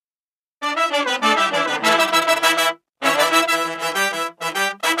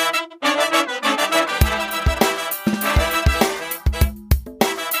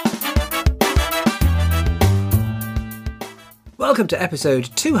Welcome to episode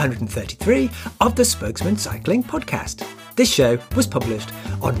 233 of the Spokesman Cycling Podcast. This show was published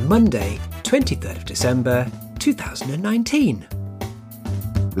on Monday, 23rd of December, 2019.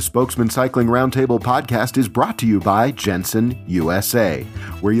 The Spokesman Cycling Roundtable podcast is brought to you by Jensen USA,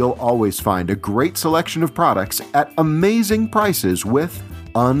 where you'll always find a great selection of products at amazing prices with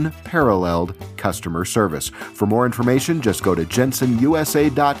unparalleled customer service. For more information, just go to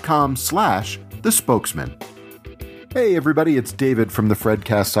jensenusa.com/thespokesman. Hey everybody, it's David from the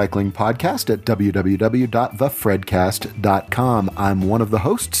Fredcast Cycling Podcast at www.thefredcast.com. I'm one of the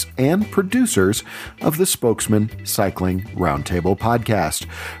hosts and producers of the Spokesman Cycling Roundtable Podcast.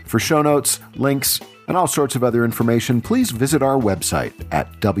 For show notes, links, and all sorts of other information, please visit our website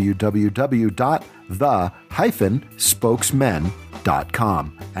at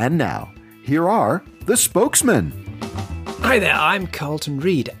www.the-spokesmen.com. And now, here are the spokesmen. Hi there, I'm Carlton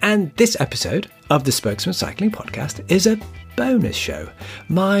Reid, and this episode of the Spokesman Cycling Podcast is a bonus show,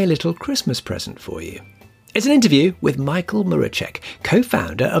 my little Christmas present for you. It's an interview with Michael Muracek,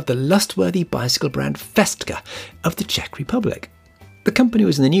 co-founder of the lustworthy bicycle brand Festka of the Czech Republic. The company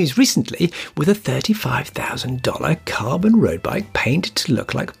was in the news recently with a $35,000 carbon road bike painted to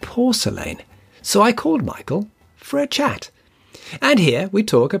look like porcelain. So I called Michael for a chat. And here we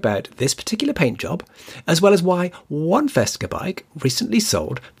talk about this particular paint job, as well as why one Festka bike recently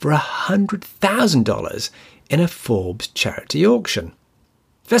sold for $100,000 in a Forbes charity auction.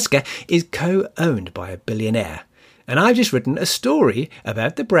 Festka is co-owned by a billionaire, and I've just written a story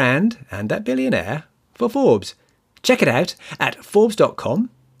about the brand and that billionaire for Forbes. Check it out at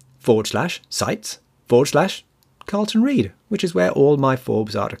forbes.com/sites/Carlton Reid, which is where all my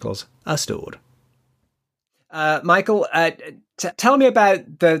Forbes articles are stored. Michael, tell me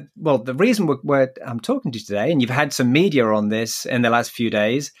about the reason I'm talking to you today, and you've had some media on this in the last few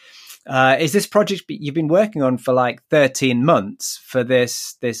days, is this project you've been working on for like 13 months for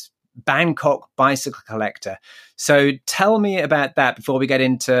this Bangkok bicycle collector. So tell me about that before we get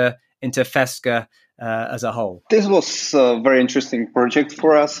into Festka as a whole. This was a very interesting project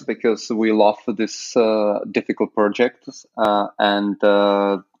for us because we love this difficult project, and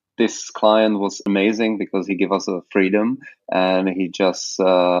this client was amazing because he gave us a freedom and he just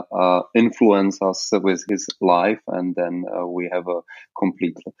influenced us with his life, and then we have a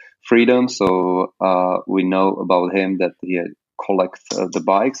complete freedom. So we know about him that he collects the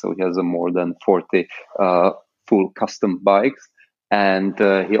bikes, so he has more than 40 full custom bikes, and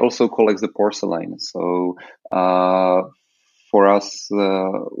he also collects the porcelain. So for us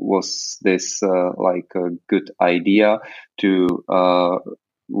was this like a good idea to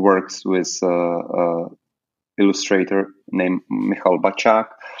works with illustrator named Michal Bačák,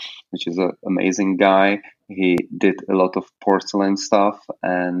 which is an amazing guy. He did a lot of porcelain stuff,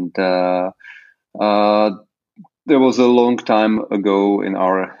 and there was a long time ago in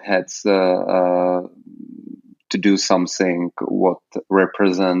our heads to do something what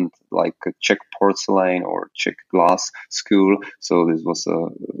represent like a Czech porcelain or Czech glass school. So this was a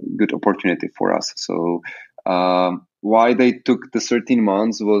good opportunity for us. So why they took the 13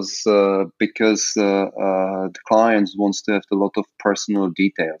 months was because the clients wants to have a lot of personal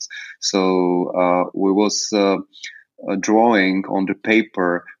details. So we was drawing on the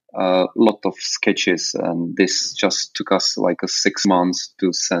paper a lot of sketches, and this just took us like 6 months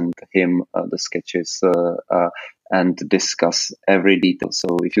to send him the sketches and discuss every detail.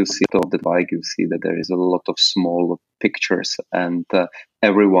 So if you see the bike, you see that there is a lot of small pictures, and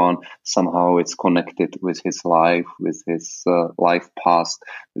everyone somehow is connected with his life, with his life past,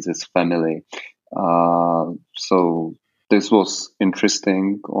 with his family. So this was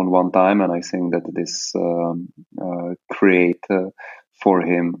interesting on one time, and I think that this create for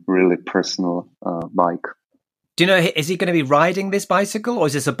him really personal bike. Do you know, is he going to be riding this bicycle, or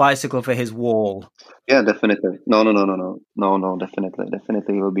is this a bicycle for his wall? Yeah, definitely. No,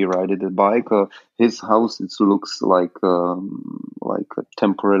 definitely he will be riding the bike. His house, it looks like a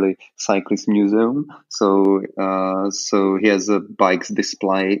temporary cyclist museum. So he has a bikes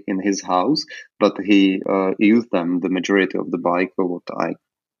display in his house, but he used them, the majority of the bike, what I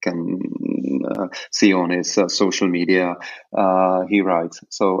can see on his social media, he rides.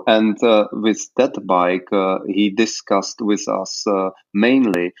 So, and with that bike, he discussed with us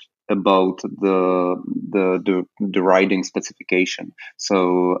mainly about the riding specification.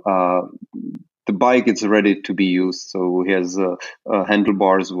 So the bike is ready to be used. So he has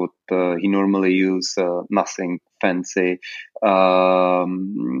handlebars what he normally use, nothing fancy. There's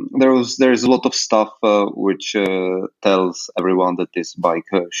a lot of stuff which tells everyone that this bike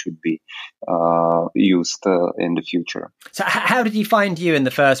should be used in the future. So how did he find you in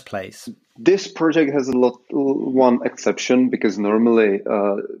the first place? This project has one exception, because normally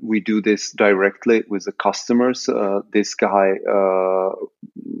we do this directly with the customers. This guy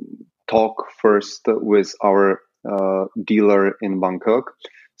talk first with our dealer in Bangkok,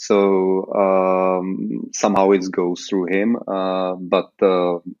 so somehow it goes through him. But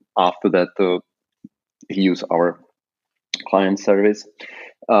after that, he use our client service.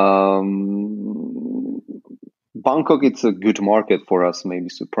 Bangkok, it's a good market for us, maybe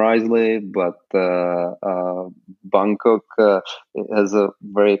surprisingly, but Bangkok has a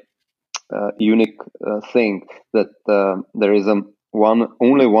very unique thing that there is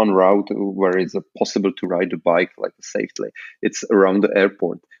only one route where it's possible to ride a bike like safely. It's around the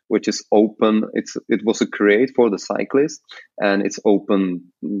airport, which is open. It was created for the cyclist, and it's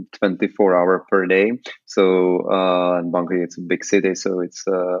open 24 hours per day. So in Bangkok, it's a big city, so it's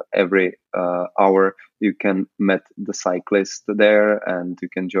every hour you can meet the cyclist there and you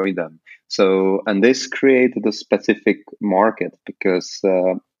can join them. So, and this created a specific market because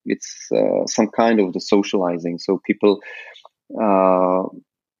it's some kind of the socializing. So people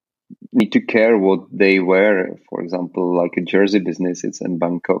need to care what they wear. For example, like a jersey business, it's in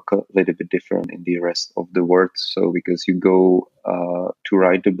Bangkok a little bit different in the rest of the world. So because you go to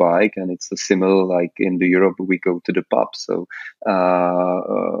ride the bike, and it's similar like in the Europe, we go to the pub. So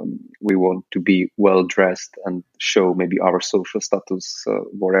we want to be well dressed and show maybe our social status,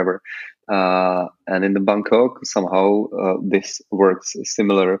 whatever. And in the Bangkok, somehow this works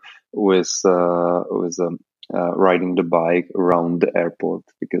similar with riding the bike around the airport,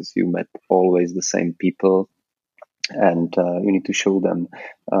 because you met always the same people, and you need to show them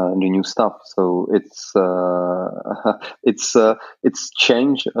the new stuff. So it's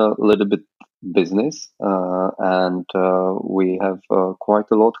changed a little bit business, and we have quite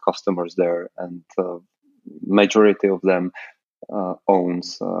a lot of customers there, and majority of them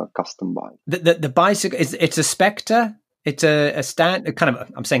owns custom bike. The bicycle it's a Spectre. It's a stand kind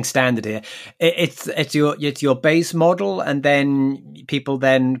of. I'm saying standard here. It's your base model, and then people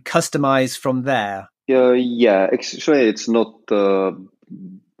then customize from there. Yeah. Actually, it's not the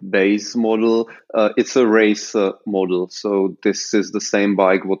base model. It's a race model. So this is the same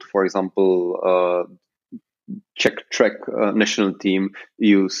bike what, for example, Czech Trek national team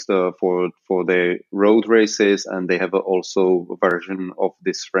used for their road races, and they have also a version of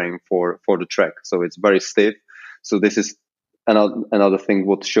this frame for the track. So it's very stiff. So this is another thing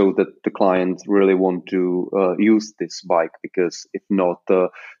what showed that the clients really want to use this bike, because if not,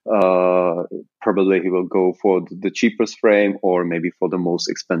 probably he will go for the cheapest frame, or maybe for the most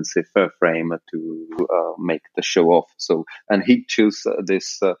expensive frame to make the show off. So, and he chose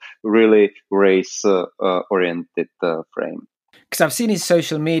this really race oriented frame. Because I've seen his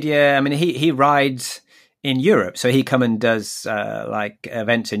social media. I mean, he rides in Europe, so he come and does like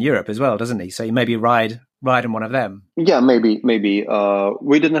events in Europe as well, doesn't he? So you maybe ride in one of them. Yeah, maybe.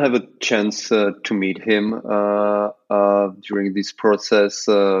 We didn't have a chance to meet him during this process,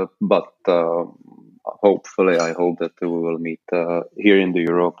 but hopefully, I hope that we will meet here in the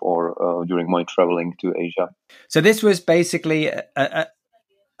Europe, or during my traveling to Asia. So this was basically a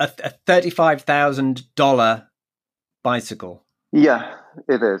 $35,000 bicycle. Yeah,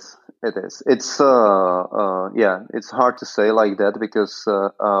 it is. It's it's hard to say like that, because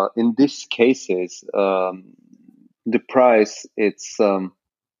in these cases the price it's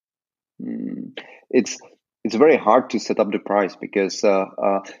very hard to set up the price, because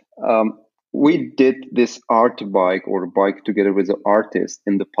we did this art bike or bike together with the artist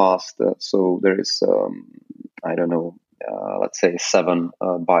in the past. So there is I don't know, let's say 7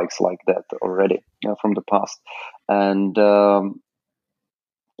 bikes like that already from the past, and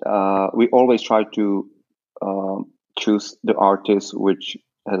we always try to choose the artist which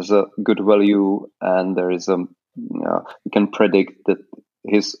has a good value, and there is we can predict that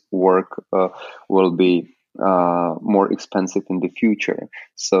his work will be more expensive in the future.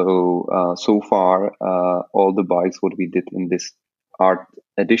 So so far, all the bikes what we did in this art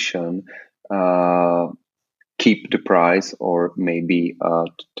edition keep the price, or maybe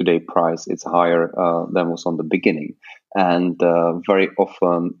today price it's higher than was on the beginning. And very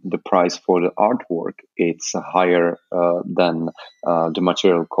often the price for the artwork it's higher than the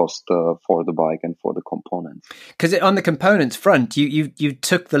material cost for the bike and for the components. Because on the components front, you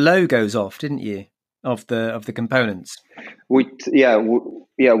took the logos off, didn't you, of the components? We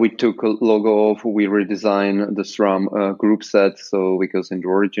took a logo off. We redesigned the SRAM group set. So because in the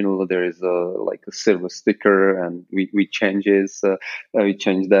original there is a silver sticker, and we changed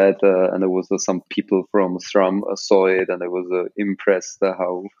that, and there was some people from SRAM saw it, and they was impressed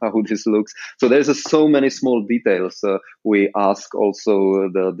how this looks. So there's so many small details. We ask also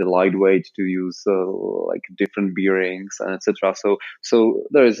the lightweight to use like different bearings and etc. So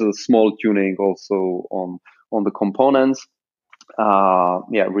there is a small tuning also on the components.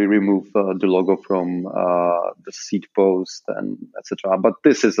 We remove the logo from the seat post and etc. But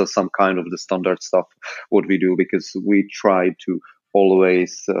this is some kind of the standard stuff what we do, because we try to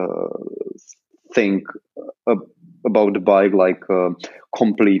always think about the bike like a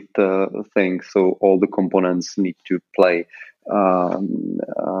complete thing. So all the components need to play.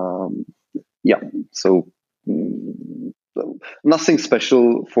 So nothing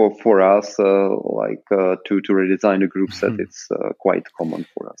special for us, to redesign a group set. It's quite common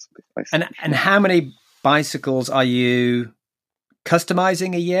for us. And how many bicycles are you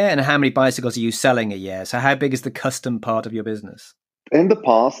customizing a year, and how many bicycles are you selling a year? So how big is the custom part of your business? In the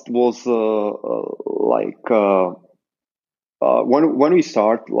past was when we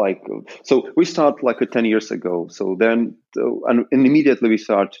start, we start 10 years ago. So then, and immediately we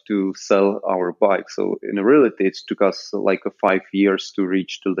start to sell our bike. So in reality, it took us 5 years to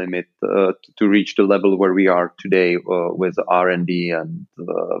reach the limit, to reach the level where we are today with R&D and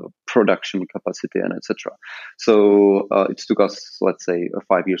production capacity and etc. So it took us, let's say,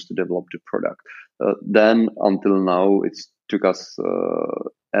 5 years to develop the product. Then until now, it took us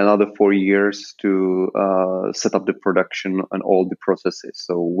another 4 years to set up the production and all the processes.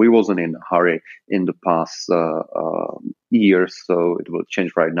 So we wasn't in a hurry in the past years, so it will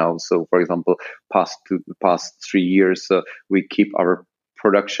change right now. So for example, past 3 years, we keep our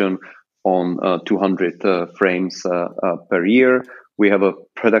production on 200 frames per year. We have a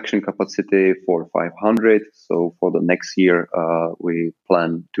production capacity for 500. So for the next year, we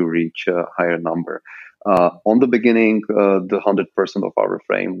plan to reach a higher number. On the beginning, the 100% of our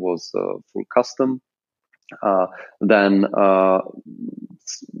frame was full custom. Then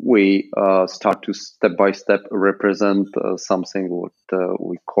we start to step by step represent something what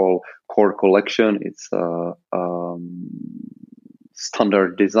we call core collection. It's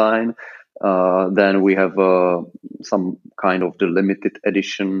standard design. Then we have some kind of the limited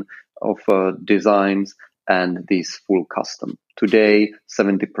edition of designs, and these full custom. Today,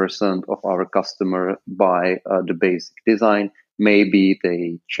 70% of our customer buy the basic design. Maybe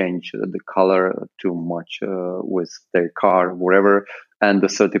they change the color too much with their car, whatever. And the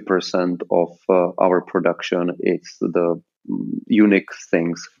 30% of our production is the unique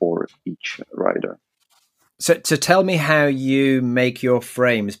things for each rider. So tell me how you make your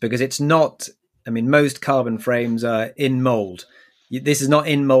frames, because it's not, most carbon frames are in mold. This is not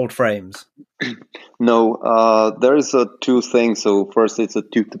in mold frames. No, there's two things. So first, it's a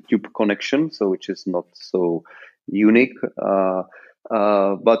tube-to-tube connection, so which is not so unique.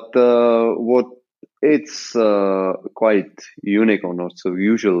 But what it's quite unique or not so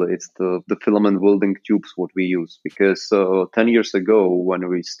usual, it's the filament welding tubes what we use. Because 10 years ago, when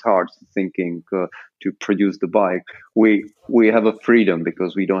we started thinking to produce the bike, we have a freedom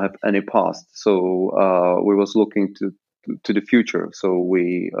because we don't have any past. So we was looking to the future. So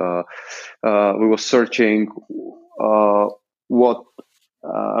we were searching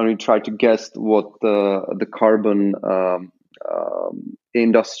and we tried to guess what the carbon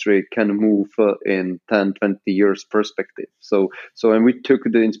industry can move in 10, 20 years perspective. So and we took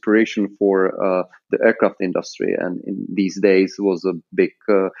the inspiration for the aircraft industry, and in these days was a big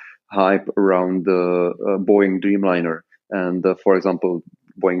hype around the Boeing Dreamliner. And for example,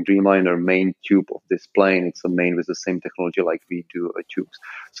 Boeing Dreamliner main tube of this plane, it's a main with the same technology like we do tubes.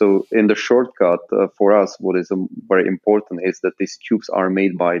 So in the shortcut for us, what is very important is that these tubes are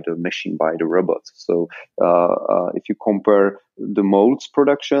made by the machine, by the robots. So if you compare the molds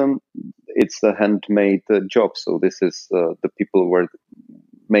production, it's a handmade job. So this is the people were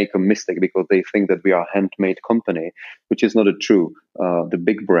make a mistake because they think that we are a handmade company, which is not true. The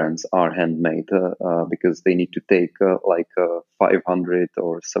big brands are handmade because they need to take 500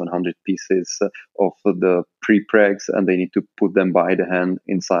 or 700 pieces of the pre-pregs, and they need to put them by the hand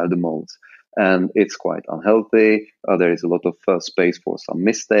inside the molds. And it's quite unhealthy. There is a lot of space for some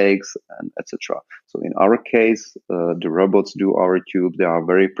mistakes and etc. So in our case, the robots do our tube. They are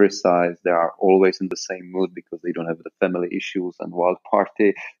very precise. They are always in the same mood because they don't have the family issues and wild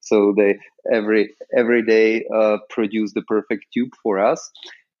party. So they every day produce the perfect tube for us.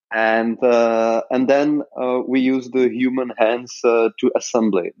 and then we use the human hands to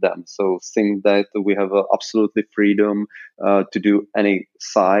assemble them. So think that we have absolutely freedom to do any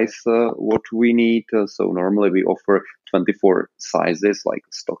size what we need. So normally we offer 24 sizes, like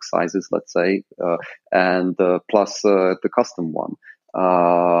stock sizes, let's say, and plus the custom one.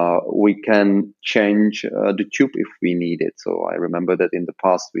 We can change the tube if we need it. So I remember that in the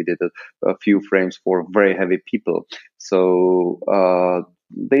past we did a few frames for very heavy people. So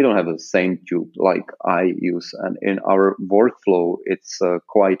they don't have the same tube like I use, and in our workflow, it's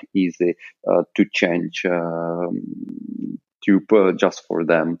quite easy to change tube just for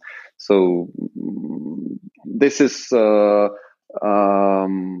them. So this is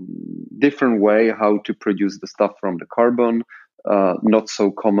different way how to produce the stuff from the carbon. Not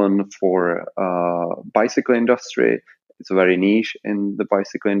so common for bicycle industry. It's very niche in the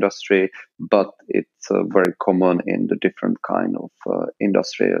bicycle industry, but it's very common in the different kind of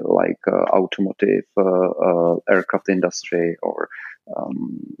industry, like automotive, aircraft industry, or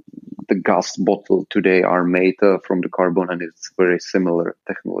the gas bottle today are made from the carbon, and it's very similar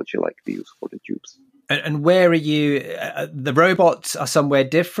technology like we use for the tubes. And where are you? The robots are somewhere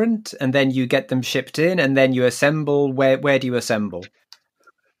different, and then you get them shipped in, and then you assemble. Where do you assemble?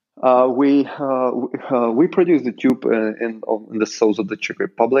 We produce the tube in the south of the Czech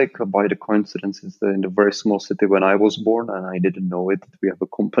Republic. By the coincidence, it's in a very small city when I was born, and I didn't know it. We have a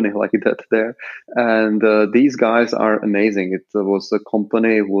company like that there, and these guys are amazing. It was a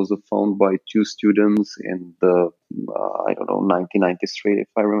company who was founded by two students in the 1993, if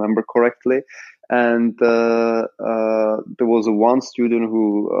I remember correctly. And there was one student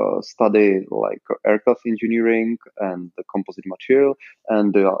who studied like aircraft engineering and the composite material,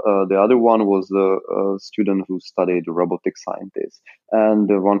 and the other one was a student who studied robotic scientist. And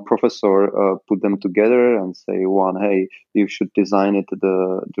one professor put them together and say, hey, you should design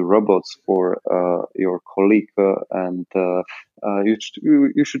the robots for your colleague, and you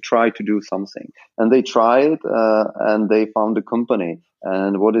should try to do something. And they tried, and they found a company.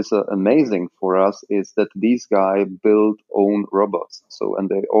 And what is amazing for us is that these guys build own robots. So, and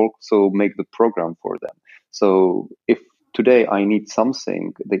they also make the program for them. So if today I need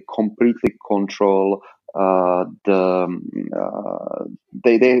something, they completely control they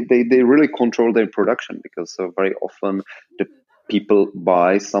really control their production, because very often the people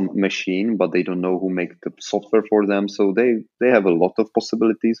buy some machine, but they don't know who make the software for them. So they have a lot of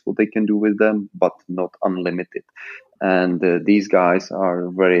possibilities what they can do with them, but not unlimited. And these guys are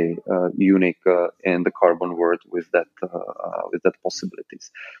very unique in the carbon world with that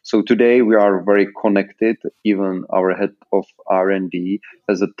possibilities. So today we are very connected. Even our head of R&D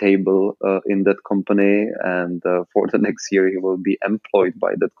has a table in that company, and for the next year he will be employed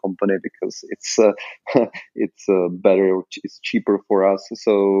by that company, because it's better, it's cheaper for us.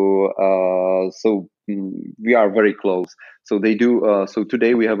 So we are very close. So they do. So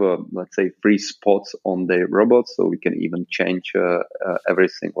today we have let's say 3 spots on the robots, so we can even change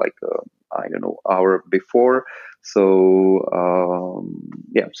everything like hour before. So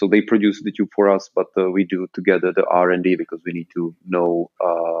so they produce the tube for us, but we do together the R&D, because we need to know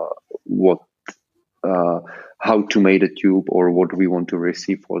how to make a tube or what we want to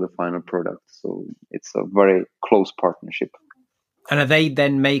receive for the final product. So it's a very close partnership. And are they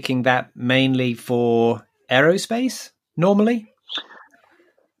then making that mainly for aerospace normally?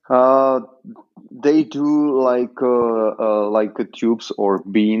 They do like tubes or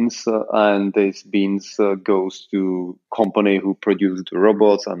beams, and these beams goes to company who produce the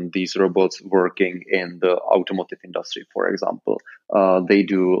robots, and these robots working in the automotive industry, for example. They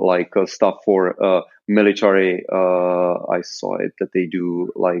do like stuff for military. I saw it that they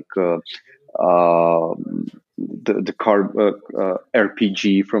do like the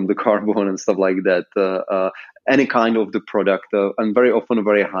RPG from the carbon and stuff like that. Any kind of the product, and very often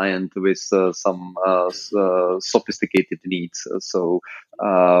very high end with some sophisticated needs. So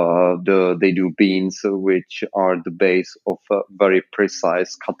they do beams, which are the base of a very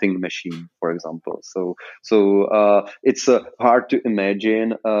precise cutting machine, for example. So it's hard to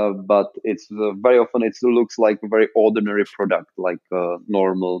imagine, but it's very often it looks like a very ordinary product, like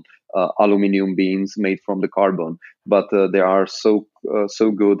normal aluminium beams made from the carbon, but they are so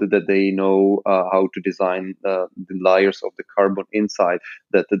good that they know how to design the layers of the carbon inside,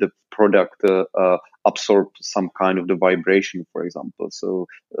 that the product absorbs some kind of the vibration, for example. So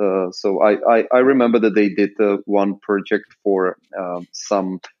I remember that they did one project for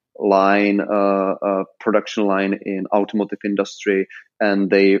some production line in automotive industry, and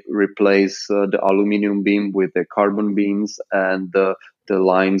they replace the aluminum beam with the carbon beams, and the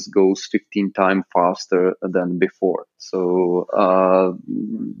lines goes 15 times faster than before. So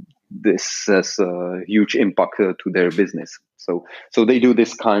this has a huge impact to their business. So they do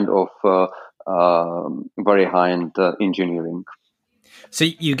this kind of very high-end engineering. So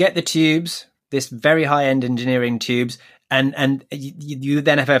you get the tubes, this very high-end engineering tubes, and you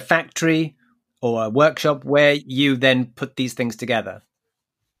then have a factory or a workshop where you then put these things together.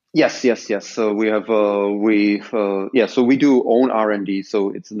 Yes. So we have so we do own R&D.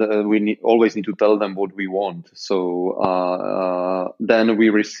 So it's always need to tell them what we want. So then we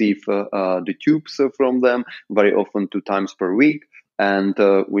receive the tubes from them very often 2 times per week. And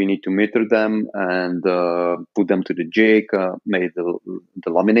we need to meter them and put them to the jig, make the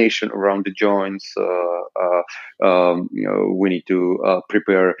lamination around the joints. We need to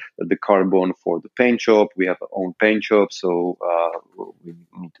prepare the carbon for the paint shop. We have our own paint shop, so we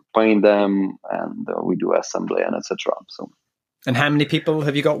need to paint them, and we do assembly and etc. So. And how many people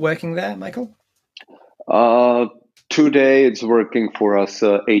have you got working there, Michael? Today it's working for us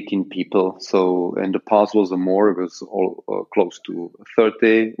 18 people. So in the past was more. It was all close to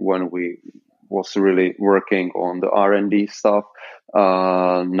 30 when we was really working on the R&D stuff.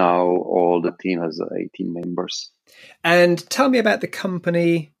 Now all the team has 18 members. And tell me about the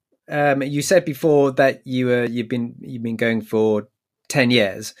company. You said before that you've been going for 10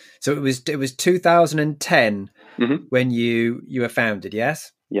 years. So it was 2010 when you were founded.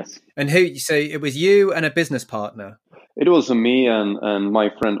 Yes. Yes. And who? So it was you and a business partner. It was me and my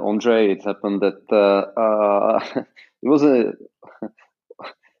friend Andre. It happened that it was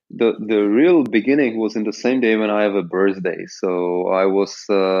the real beginning was in the same day when I have a birthday. So I was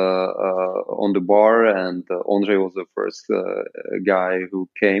on the bar, and Andre was the first guy who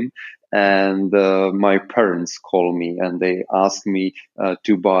came. And my parents called me and they asked me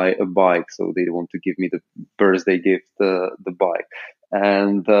to buy a bike. So they want to give me the birthday gift, the bike.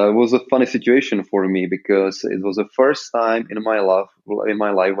 And it was a funny situation for me because it was the first time in my life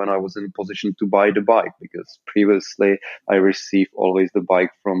when I was in a position to buy the bike, because previously I received always the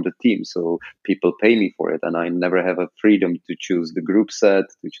bike from the team. So people pay me for it, and I never have a freedom to choose the group set,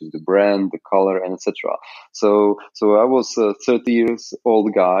 to choose the brand, the color, and etc. So I was a 30 years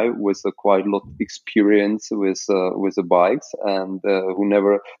old guy with quite a lot of experience with the bikes, and who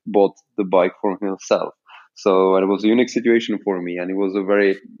never bought the bike for himself. So it was a unique situation for me, and it was a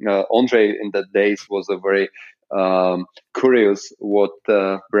very Andre in that days was a very curious what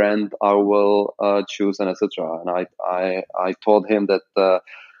brand I will choose and etc. And I told him that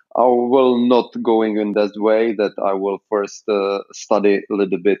I will not going in that way. That I will first study a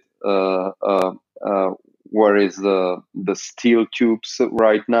little bit where is the steel tubes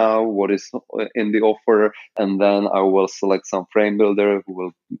right now, what is in the offer, and then I will select some frame builder who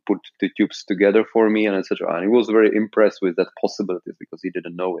will put the tubes together for me and etc. And he was very impressed with that possibility because he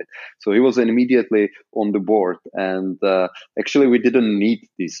didn't know it. So he was immediately on the board, and actually we didn't need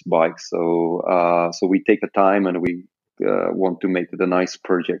these bikes. So we take a time and we want to make it a nice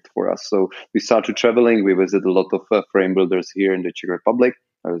project for us. So we started traveling. We visited a lot of frame builders here in the Czech Republic.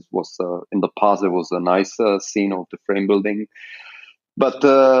 It was in the past, there was a nice scene of the frame building, but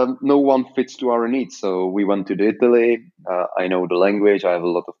no one fits to our needs. So we went to Italy. I know the language. I have a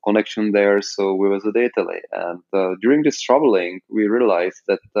lot of connection there. So we visited Italy. And during this traveling, we realized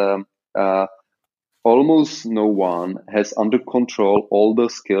that almost no one has under control all the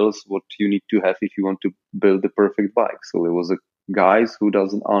skills what you need to have if you want to build the perfect bike. So it was a guys who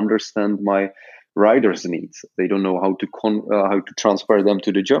doesn't understand my riders' needs. They don't know how to transfer them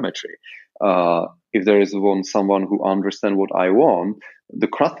to the geometry. If there is someone who understands what I want, the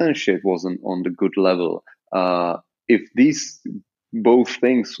craftsmanship wasn't on the good level. If these both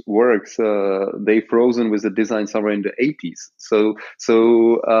things works, they frozen with the design somewhere in the 80s. So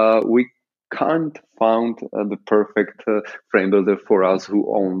we can't find the perfect frame builder for us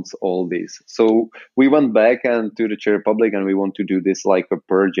who owns all these. So we went back and to the Czech Republic, and we want to do this like a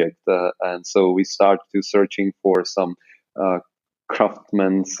project. And so we started to searching for some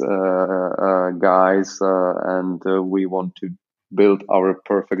craftsmen's guys, and we want to build our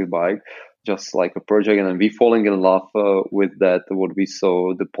perfect bike, just like a project. And then we falling in love with that, what we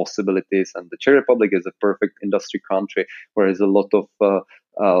saw, the possibilities. And the Czech Republic is a perfect industry country where there's a lot of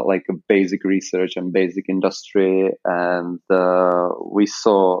like a basic research and basic industry, and we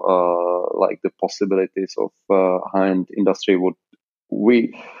saw like the possibilities of high-end industry. What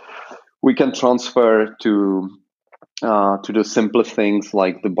we can transfer to the simple things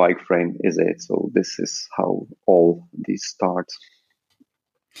like the bike frame is it. So this is how all these start.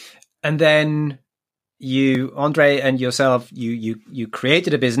 And then you, Andre, and yourself, you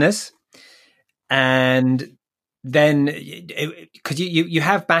created a business, and then because you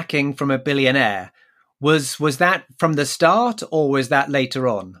have backing from a billionaire. Was that from the start, or was that later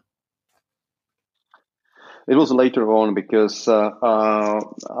on? It was later on because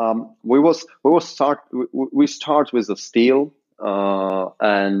we start with the steel.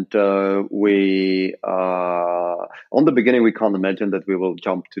 And we on the beginning we can't imagine that we will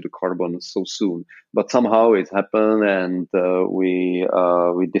jump to the carbon so soon, but somehow it happened, and we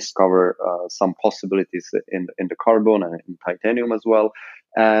discover some possibilities in the carbon and in titanium as well,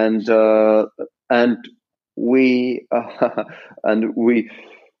 and we and we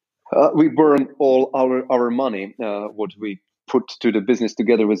burn all our money what we put to the business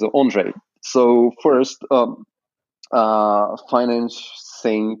together with Andre. So first.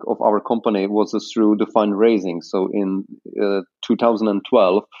 Financing of our company was through the fundraising. So in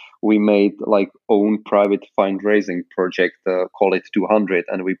 2012, we made like own private fundraising project, call it 200,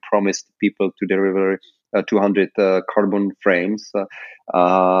 and we promised people to deliver 200 carbon frames,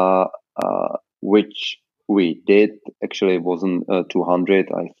 which we did. Actually, it wasn't 200.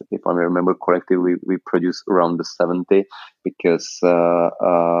 If I remember correctly, we produced around the 70 because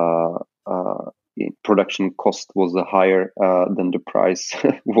production cost was higher than the price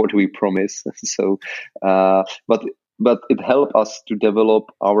what we promised. So, but it helped us to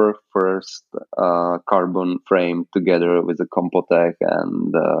develop our first carbon frame together with the Compotech,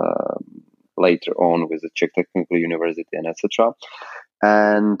 and later on with the Czech Technical University and etc.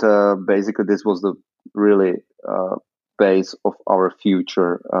 And basically, this was the really base of our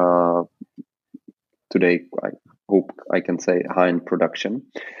future. Today, I hope I can say high-end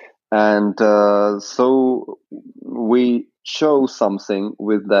production. And so we show something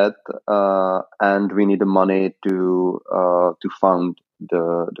with that, and we need the money to fund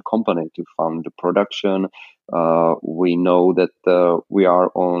the company, to fund the production. We know that we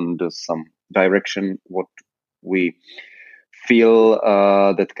are on some direction what we feel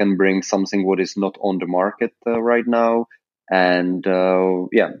that can bring something what is not on the market right now. And so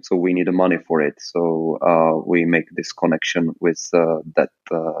we need the money for it. So we make this connection with that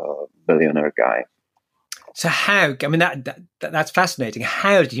billionaire guy. So how? I mean, that's fascinating.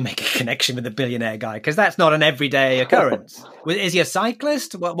 How did you make a connection with the billionaire guy? Because that's not an everyday occurrence. Is he a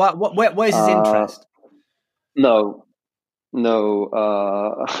cyclist? Where's his interest? No.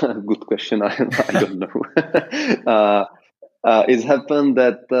 Good question. I don't know. It's happened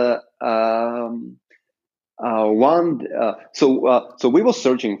that. So we were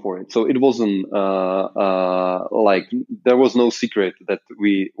searching for it. So it wasn't like there was no secret that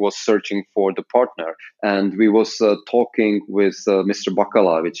we was searching for the partner, and we was talking with Mr.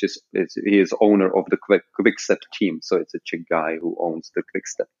 Bakala, he is owner of the Quickstep team. So it's a Czech guy who owns the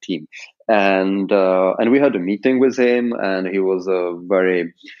Quickstep team, and we had a meeting with him, and he was a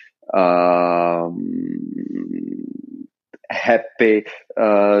very happy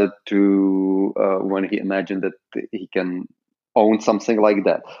to when he imagined that he can own something like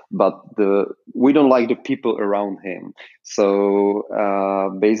that, but we don't like the people around him. So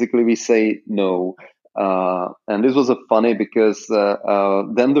basically we say no, and this was funny because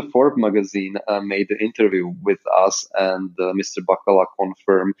then the Forbes magazine made an interview with us, and Mr. Bakala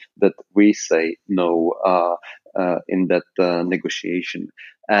confirmed that we say no in that negotiation.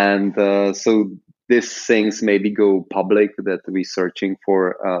 And so these things maybe go public that we're searching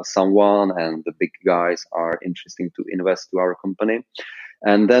for someone, and the big guys are interesting to invest to our company.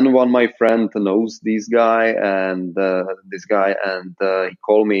 And then one my friend knows this guy, and he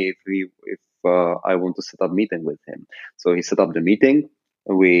called me if I want to set up a meeting with him. So he set up the meeting.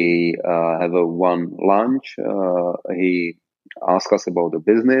 We have one lunch. He asked us about the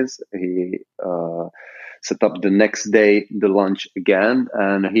business. He set up the next day the lunch again,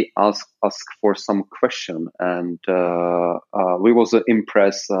 and he asked us for some question, and we was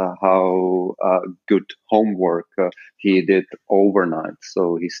impressed how good homework he did overnight.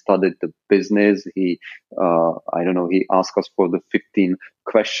 So he studied the business. He he asked us for the 15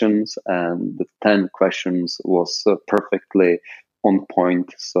 questions, and the 10 questions was perfectly on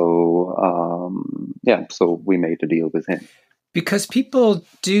point. So so we made a deal with him. Because people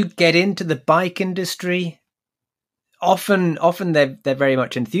do get into the bike industry. Often they're very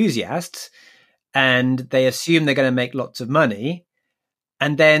much enthusiasts, and they assume they're going to make lots of money.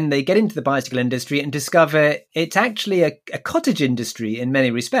 And then they get into the bicycle industry and discover it's actually a cottage industry in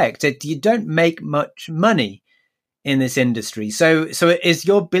many respects. You don't make much money in this industry. So is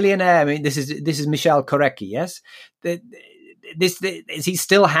your billionaire? I mean, this is Michal Korecki, yes. Is he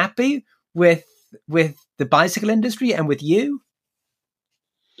still happy with the bicycle industry and with you?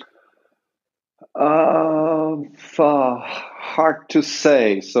 Hard to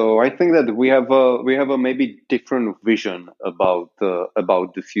say. So I think that we have a maybe different vision about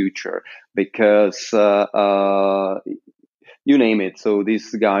the future, because you name it. So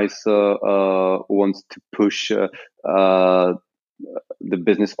these guys want to push the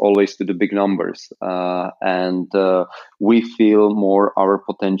business always to the big numbers, and we feel more our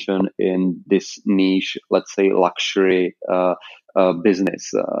potential in this niche, let's say luxury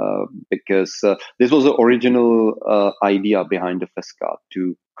business, because this was the original idea behind the Fesca,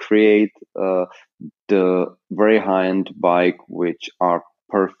 to create the very high-end bike which are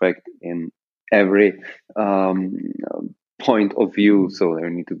perfect in every point of view. So there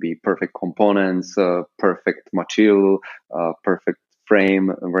need to be perfect components, perfect material, perfect frame,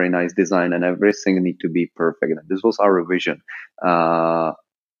 a very nice design, and everything need to be perfect. And this was our vision.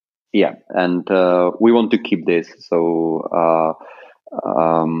 Yeah, and we want to keep this. So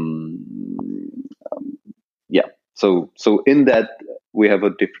yeah, so in that we have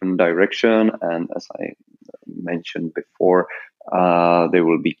a different direction, and as I mentioned before, there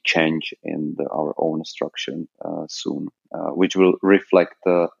will be change in our own structure soon, which will reflect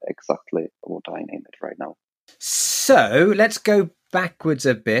exactly what I name it right now. So let's go backwards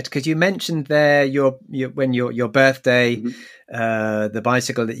a bit, because you mentioned there your birthday, the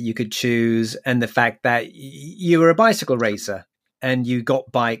bicycle that you could choose, and the fact that you were a bicycle racer and you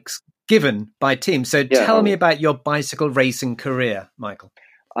got bikes given by teams. So tell me about your bicycle racing career, Michael.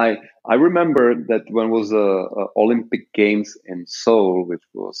 I remember that when was the Olympic Games in Seoul, which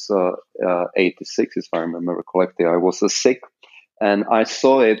was 86, if I remember correctly. I was sick, and I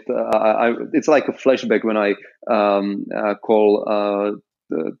saw it. It's like a flashback when I call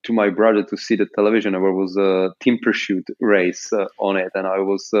to my brother to see the television. There was a team pursuit race on it, and I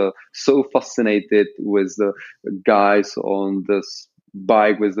was so fascinated with the guys on this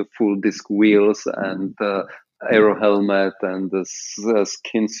bike with the full disc wheels and aero helmet and the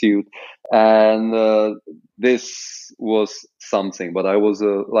skin suit, and this was something. But I was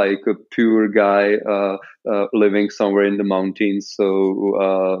like a pure guy living somewhere in the mountains,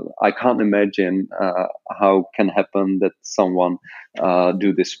 so I can't imagine how can happen that someone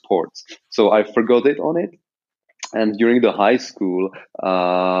do this sports. So I forgot it on it. And during the high school,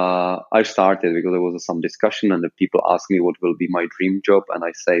 I started because there was some discussion, and the people asked me what will be my dream job, and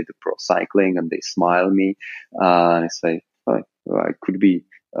I say the pro cycling, and they smile me, and I say, oh, I could be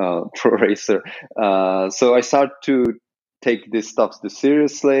pro racer. So I start to take this stuff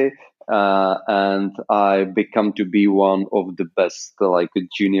seriously, and I become to be one of the best, like a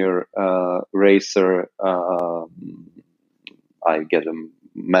junior racer. I get a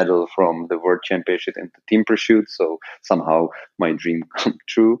medal from the World Championship in the team pursuit, so somehow my dream come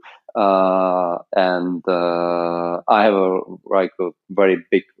true. And I have a very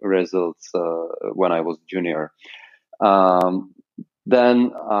big results when I was junior.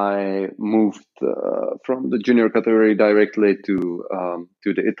 Then I moved from the junior category directly to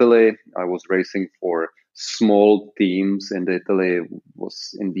the Italy. I was racing for small teams, and Italy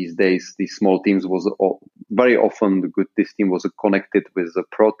was in these days. These small teams was very often this team was connected with the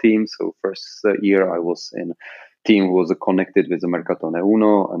pro team. So first year I was in team was connected with the Mercatone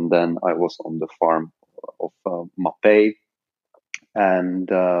Uno, and then I was on the farm of Mapei, and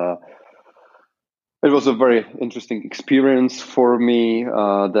it was a very interesting experience for me.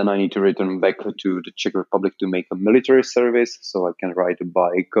 Then I need to return back to the Czech Republic to make a military service, so I can ride a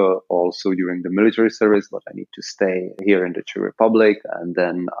bike also during the military service, but I need to stay here in the Czech Republic, and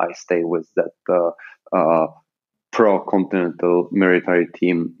then I stay with that pro-continental military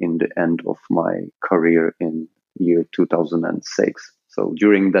team in the end of my career in year 2006. So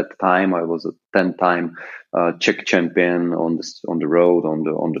during that time, I was a 10-time Czech champion on the road, on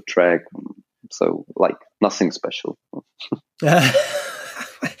the track. So, like, nothing special.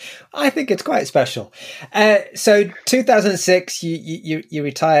 I think it's quite special. So 2006, you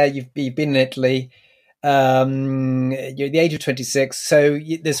retire. You've been in Italy. You're at the age of 26. So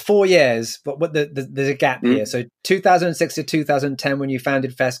there's 4 years, but there's a gap here. So 2006 to 2010, when you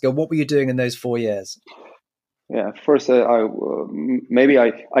founded Fesca, what were you doing in those 4 years? Yeah, first I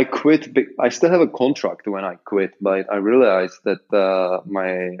quit. I still have a contract when I quit, but I realized that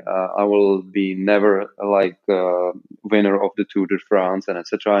I will be never like winner of the Tour de France and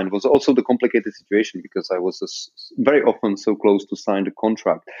etc. And it was also the complicated situation because I was very often so close to sign the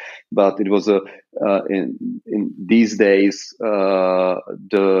contract, but it was in these days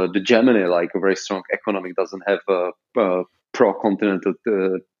the Germany, like a very strong economy, doesn't have a pro-continental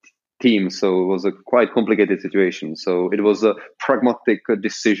team, so it was a quite complicated situation. So it was a pragmatic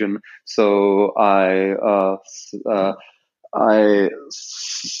decision. So I I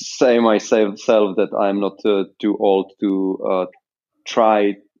say myself that I'm not too old to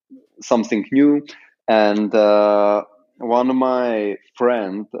try something new. And one of my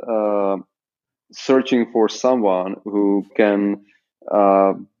friend searching for someone who can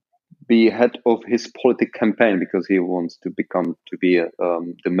be head of his political campaign because he wants to be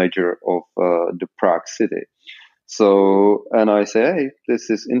the mayor of the Prague city. So, and I say, hey, this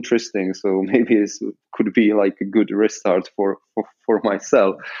is interesting. So maybe this could be like a good restart for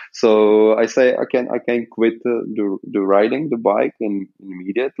myself. So I say, I can quit the riding the bike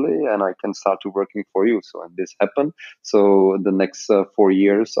immediately, and I can start to working for you. So, and this happened. So the next 4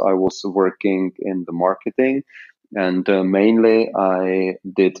 years, I was working in the marketing, and mainly I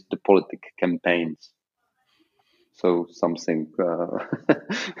did the political campaigns. So something,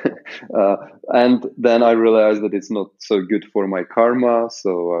 and then I realized that it's not so good for my karma.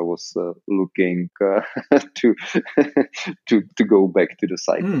 So I was looking to to go back to the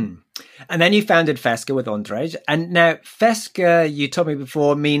cycling. And then you founded Feska with Ondrej, and now Feska, you told me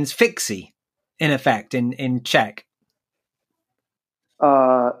before, means fixie, in effect, in Czech.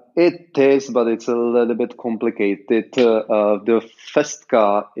 It is, but it's a little bit complicated. The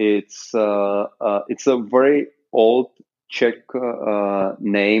Festka, it's a very old Czech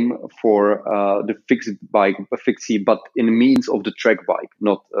name for the fixed bike, fixie, but in means of the track bike,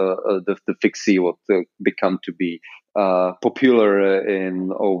 not the fixie what become to be popular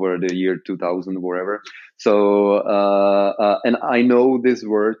in over the year 2000, wherever. So, and I know this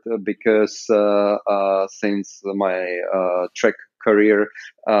word because since my track career,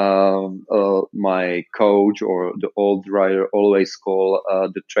 my coach or the old rider always call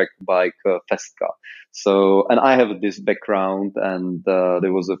the track bike Feska. So, and I have this background, and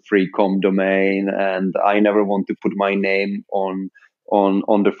there was a free com domain, and I never want to put my name on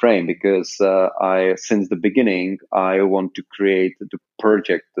the frame because I since the beginning I want to create the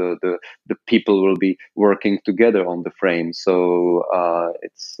project. The people will be working together on the frame, so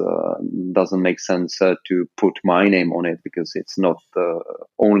it's doesn't make sense to put my name on it because it's not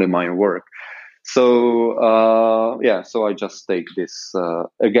only my work. So so I just take this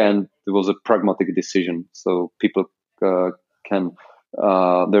again. It was a pragmatic decision, so people can.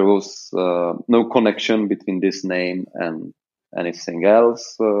 There was no connection between this name and anything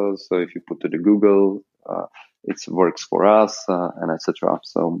else. So if you put to the Google, it works for us, and etc.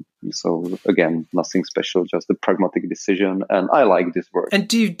 So again, nothing special, just a pragmatic decision, and I like this word. And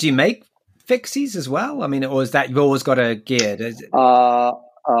do you make fixies as well? I mean, or is that you've always got a gear? This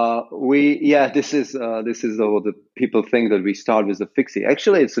is what the people think that we start with the fixie.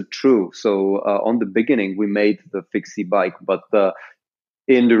 Actually, it's true. So on the beginning, we made the fixie bike, but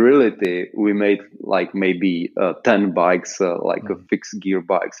in the reality, we made like maybe 10 bikes, like a fixed gear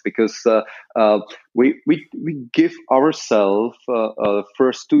bikes, because we give ourselves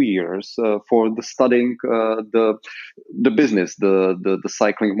first 2 years for the studying the business, the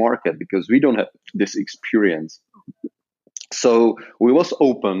cycling market, because we don't have this experience. So we was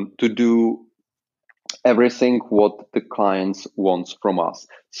open to do everything what the clients wants from us.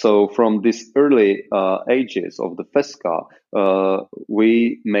 So from these early ages of the Feska,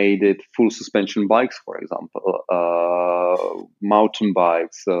 we made it full suspension bikes, for example, mountain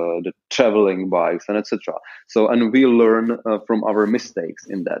bikes, the traveling bikes, and etc. So, and we learn from our mistakes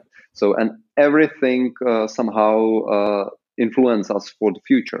in that. So, and everything somehow influence us for the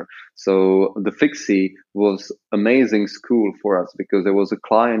future. So the fixie was amazing school for us because there was a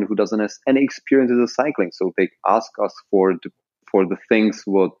client who doesn't have any experience in the cycling. So they ask us for the things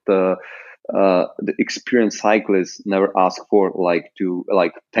what the experienced cyclists never ask for, like to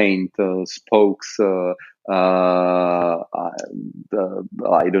paint spokes. I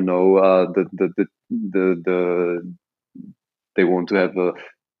don't know. They want to have a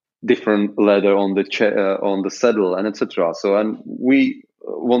different leather on the saddle and etc. So, and we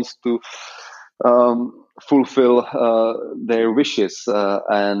wants to fulfill their wishes,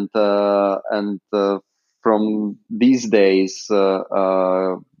 and from these days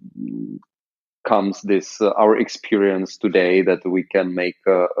comes this our experience today that we can make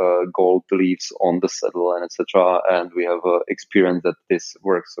gold leaves on the saddle and etc. And we have experience that this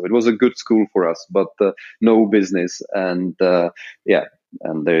works. So it was a good school for us, but no business, and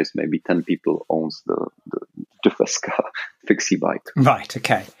and there is maybe 10 people owns the Feska fixie bike. Right.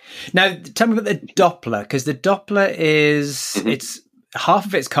 Okay. Now tell me about the Doppler, because the Doppler is it's half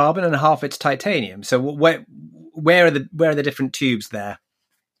of it's carbon and half it's titanium. So where are the different tubes there?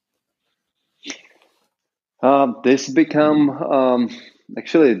 This become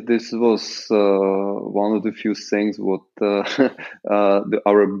actually this was one of the few things what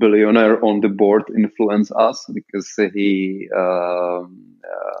our billionaire on the board influenced us, because he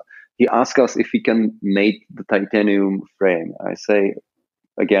asked us if we can make the titanium frame. I say,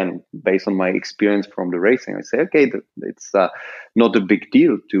 again, based on my experience from the racing, I say, okay, it's not a big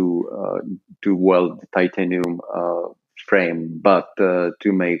deal to weld the titanium frame, but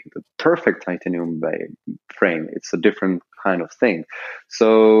to make the perfect titanium frame, it's a different kind of thing.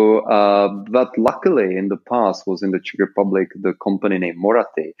 So, but luckily, in the past, was in the Czech Republic the company named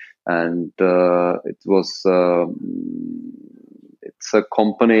Moraty, and it's a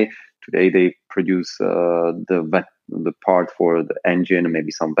company. Today they produce the part for the engine and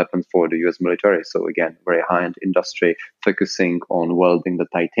maybe some weapons for the US military. So again, very high-end industry focusing on welding the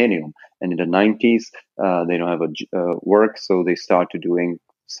titanium. And in the 90s, they don't have a work, so they started doing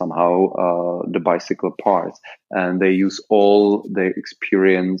somehow the bicycle parts, and they use all their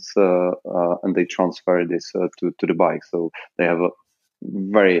experience and they transfer this to the bike. So they have a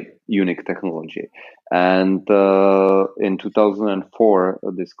very unique technology. And in 2004,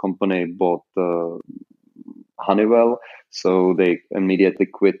 this company bought Honeywell, so they immediately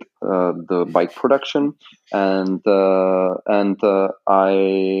quit the bike production, and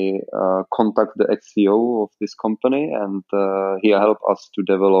I contacted the ex-CEO of this company, and he helped us to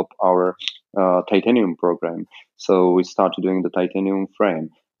develop our titanium program. So we started doing the titanium frame,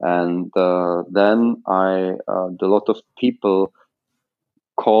 and then a lot of people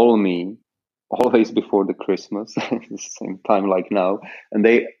call me always before the Christmas, the same time like now, and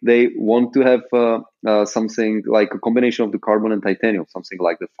they want to have something like a combination of the carbon and titanium, something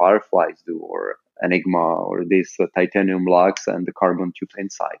like the Fireflies do, or Enigma, or this titanium lugs and the carbon tube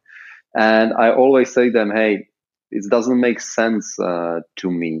inside. And I always say them, hey, it doesn't make sense to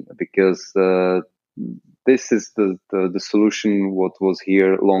me, because this is the solution what was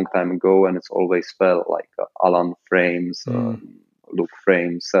here a long time ago, and it's always felt like Allen frames. Look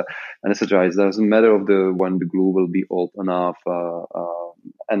frames and etc. It doesn't matter of when the glue will be old enough,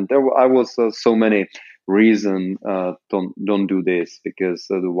 and I was so many reasons don't do this, because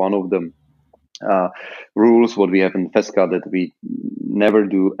one of them rules what we have in FESCA, that we never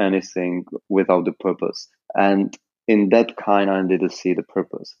do anything without the purpose. And in that kind, I didn't see the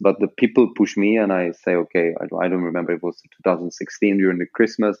purpose. But the people push me, and I say, okay, I don't remember, it was 2016 during the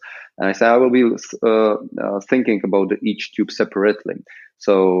Christmas. And I say, I will be thinking about each tube separately.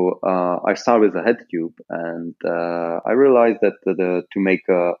 So I start with the head tube, and I realized that to make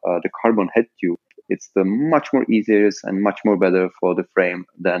the carbon head tube, it's the much more easier and much more better for the frame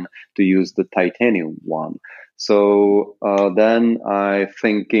than to use the titanium one. So then I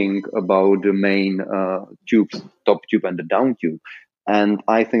thinking about the main tubes, top tube and the down tube. And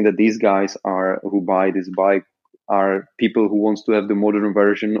I think that these guys who buy this bike are people who wants to have the modern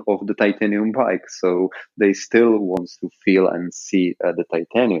version of the titanium bike. So they still wants to feel and see the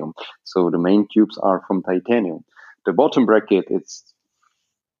titanium. So the main tubes are from titanium. The bottom bracket, it's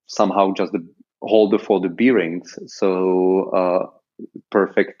somehow just the holder for the bearings. So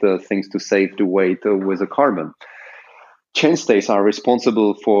perfect things to save the weight with a carbon. Chainstays are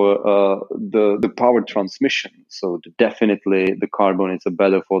responsible for the power transmission. So definitely the carbon is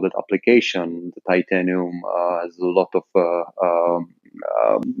better for that application. The titanium has a lot of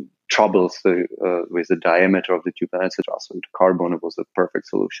troubles with the diameter of the tube, etc. So the carbon was a perfect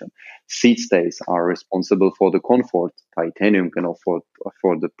solution. Seat stays are responsible for the comfort. Titanium can afford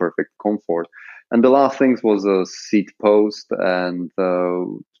the perfect comfort. And the last thing was a seat post, and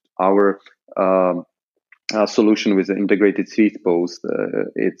our solution with the integrated seat post.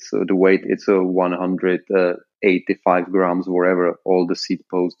 It's the weight. It's 185 grams, wherever all the seat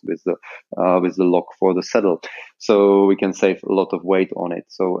post with the lock for the saddle. So we can save a lot of weight on it.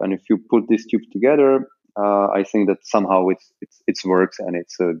 So, and if you put these tubes together, I think that somehow it works, and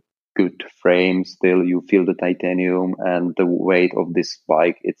it's a good frame. Still, you feel the titanium, and the weight of this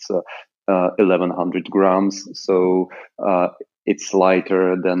bike, it's 1100 grams. So it's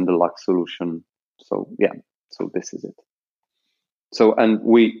lighter than the Lux solution. So yeah, so this is it. So, and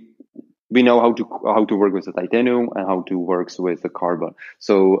we know how to work with the titanium and how to work with the carbon.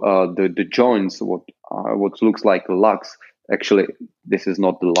 So the joints, what looks like a Lux, actually this is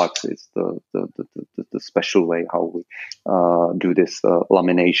not the Lux. It's the special way how we do this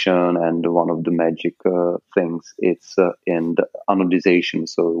lamination, and one of the magic things, it's in the anodization.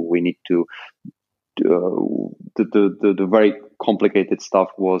 So we need to. The very complicated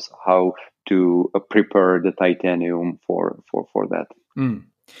stuff was how to prepare the titanium for that. Mm.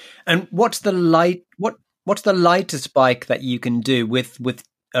 And what's the lightest bike that you can do with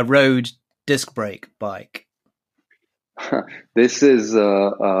a road disc brake bike? This is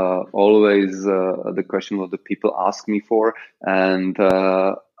always the question what the people ask me for, and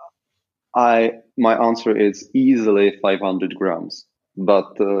my answer is easily 500 grams.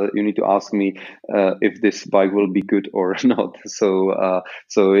 But you need to ask me if this bike will be good or not. So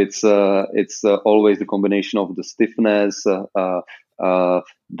it's always the combination of the stiffness, the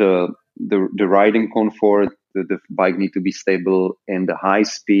riding comfort. The bike need to be stable in the high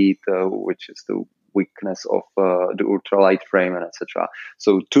speed, which is the weakness of the ultralight frame, and etc.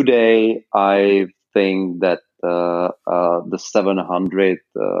 So today I think that the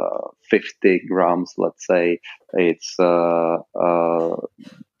 750 grams, let's say, it's the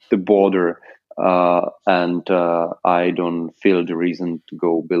border, and I don't feel the reason to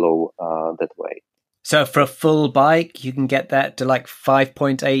go below that way. So for a full bike, you can get that to like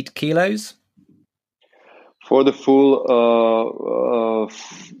 5.8 kilos? For the full,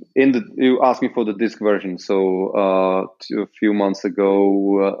 you asked me for the disc version. So a few months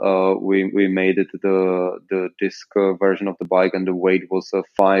ago, we made it the disc version of the bike, and the weight was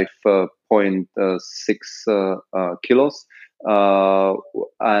 5.6 kilos,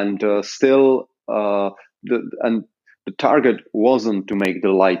 and still the target wasn't to make the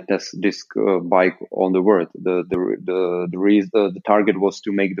lightest disc bike on the world. The target was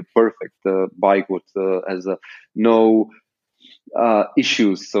to make the perfect bike with has no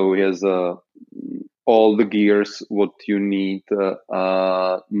issues. So he has all the gears what you need,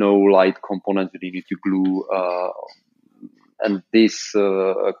 no light components that you need to glue, and these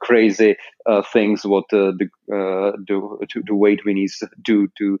crazy things what the weight we need to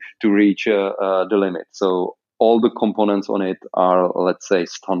reach the limit. So all the components on it are, let's say,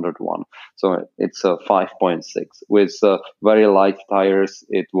 standard one. So it's a 5.6. With very light tires,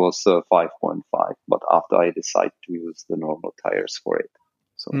 it was 5.5. But after I decided to use the normal tires for it,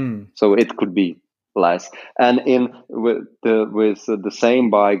 so it could be less. And with the same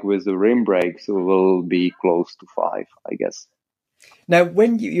bike with the rim brakes, it will be close to 5, I guess. Now,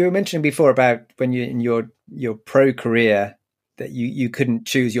 when you were mentioning before about when you in your pro career that you couldn't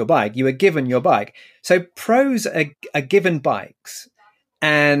choose your bike, you were given your bike. So pros are given bikes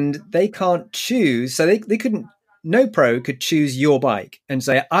and they can't choose. So they couldn't, no pro could choose your bike and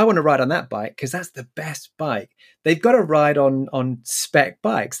say, I want to ride on that bike because that's the best bike. They've got to ride on spec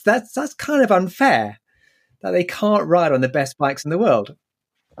bikes. That's kind of unfair that they can't ride on the best bikes in the world.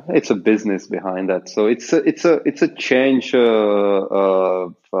 It's a business behind that, so it's a change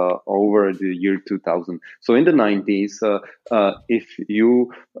over the year 2000. So in the 90s, if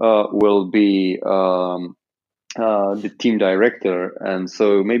you will be the team director, and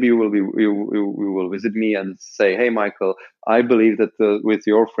so maybe you will visit me and say, hey Michael, I believe that with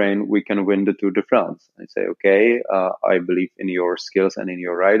your frame we can win the Tour de France. I say, okay, I believe in your skills and in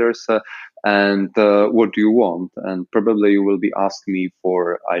your riders, and what do you want? And probably you will be asking me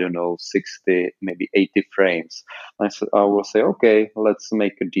for, I don't know, 60, maybe 80 frames. I will say, okay, let's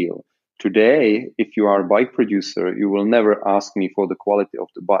make a deal. Today, if you are a bike producer, you will never ask me for the quality of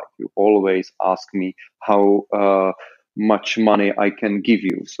the bike. You always ask me how much money I can give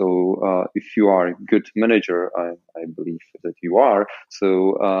you. So if you are a good manager, I believe that you are.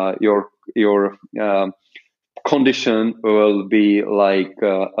 So your condition will be like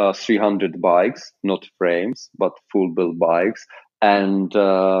 300 bikes, not frames, but full build bikes. And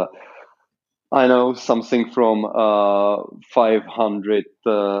I know something from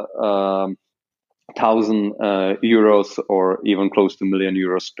 500,000 euros, or even close to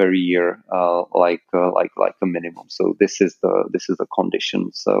 €1,000,000 per year, like a minimum. So this is the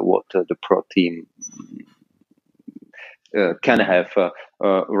conditions what the pro team can have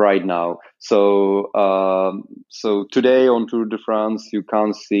right now. So today on Tour de France, you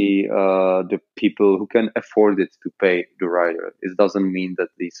can't see the people who can afford it to pay the rider. It doesn't mean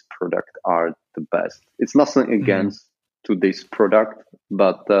that these products are the best. It's nothing against to this product,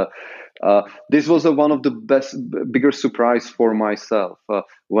 but this was one of the bigger surprise for myself.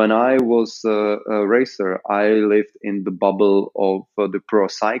 When I was a racer, I lived in the bubble of the pro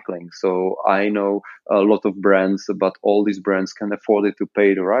cycling. So I know a lot of brands, but all these brands can afford it to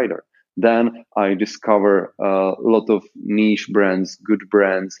pay the rider. Then I discover a lot of niche brands, good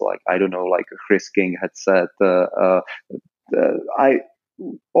brands, like, I don't know, like a Chris King headset. I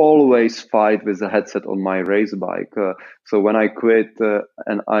always fight with a headset on my race bike. So when I quit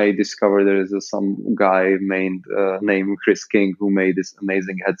and I discovered there is some guy named Chris King who made this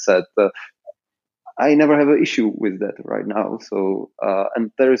amazing headset, I never have an issue with that right now. So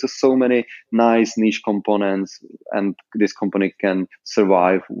and there is so many nice niche components, and this company can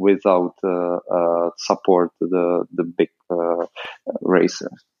survive without support the big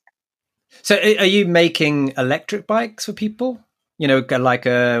racers. So are you making electric bikes for people? Like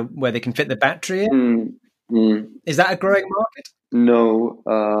where they can fit the battery in? Is that a growing market? No.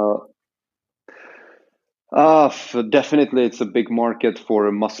 Definitely, it's a big market for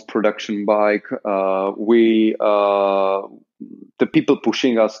a mass production bike. The people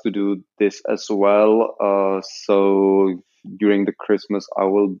pushing us to do this as well. So during the Christmas, I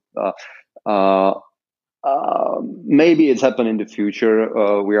will. Maybe it's happened in the future.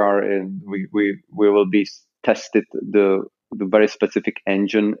 We will be tested the very specific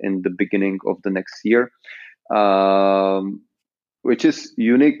engine in the beginning of the next year, which is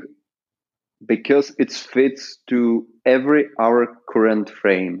unique because it fits to our current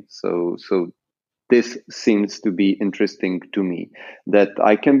frame. So this seems to be interesting to me, that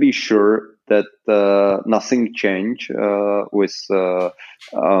I can be sure that nothing changed with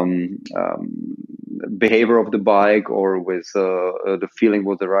behavior of the bike or with the feeling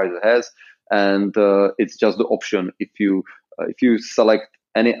what the rider has, and it's just the option. If you select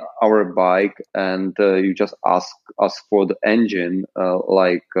our bike and you just ask us for the engine,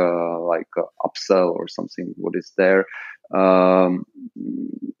 like upsell or something, what is there,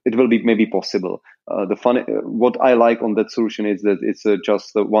 it will be maybe possible. What I like on that solution is that it's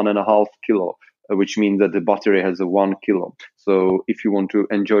just 1.5 kilo, which means that the battery has 1 kilo. So if you want to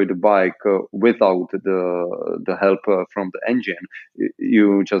enjoy the bike without the help from the engine,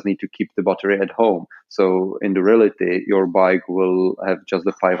 you just need to keep the battery at home. So in the reality, your bike will have just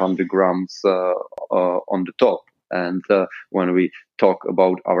the 500 grams on the top. And when we talk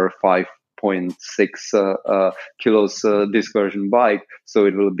about our 5.6 kilos dispersion bike, so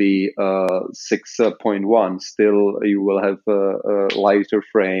it will be 6.1. Still, you will have a lighter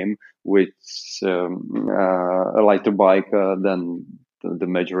frame, which a lighter bike than the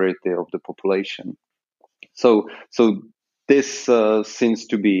majority of the population. So this seems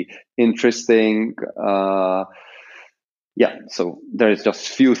to be interesting. So there is just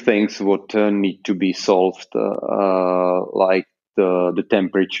few things what need to be solved, like the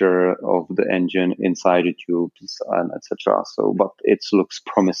temperature of the engine inside the tubes and etc. So, but it looks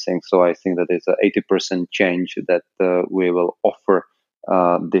promising. So I think that it's an 80% change that we will offer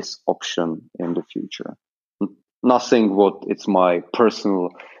this option in the future. Nothing what it's my personal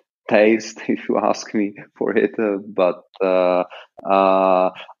taste, if you ask me for it, but I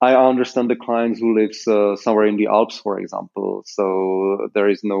understand the clients who lives somewhere in the Alps, for example, so there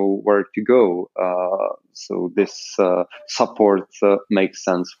is nowhere to go, so this support makes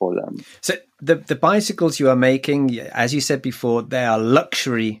sense for them. So the bicycles you are making, as you said before, they are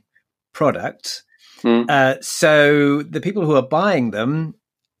luxury products. So the people who are buying them,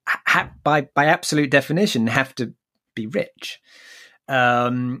 by absolute definition, have to be rich.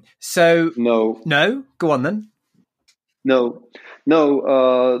 So no, go on then. No.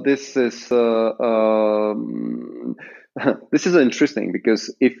 This is interesting,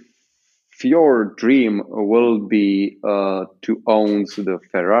 because if your dream will be to own the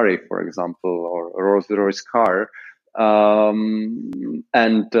Ferrari, for example, or a Rolls-Royce car,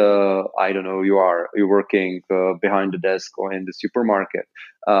 and I don't know, you're working behind the desk or in the supermarket,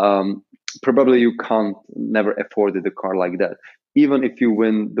 probably you can't never afford a car like that. Even if you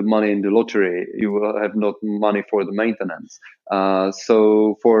win the money in the lottery, you will have not money for the maintenance.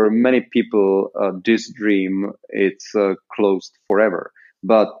 So for many people, this dream, it's closed forever.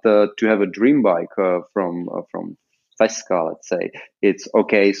 But to have a dream bike from Fesca, let's say, it's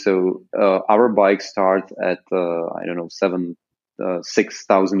okay. So our bike starts at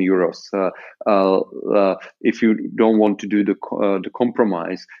 6,000 euros. If you don't want to do the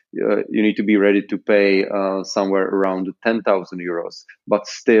compromise, you need to be ready to pay somewhere around 10,000 euros. But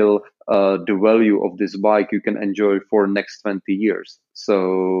still, the value of this bike you can enjoy for next 20 years.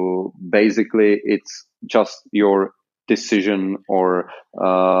 So basically, it's just your decision or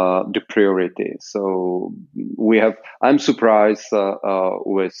the priority. So I'm surprised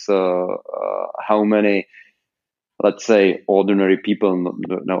with how many, let's say, ordinary people,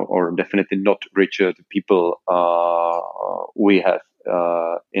 or definitely not richer people we have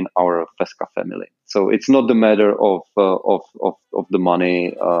in our Fesca family. So it's not the matter of the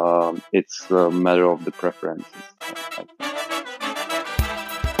money; it's a matter of the preferences.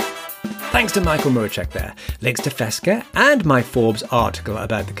 Thanks to Michael Muracek there. Links to Fesca and my Forbes article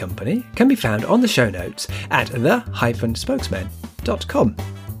about the company can be found on the show notes at the-spokesmen.com.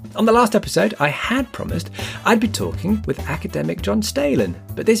 On the last episode, I had promised I'd be talking with academic John Stalen,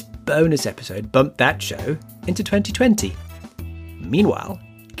 but this bonus episode bumped that show into 2020. Meanwhile,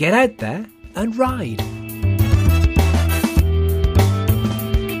 get out there and ride.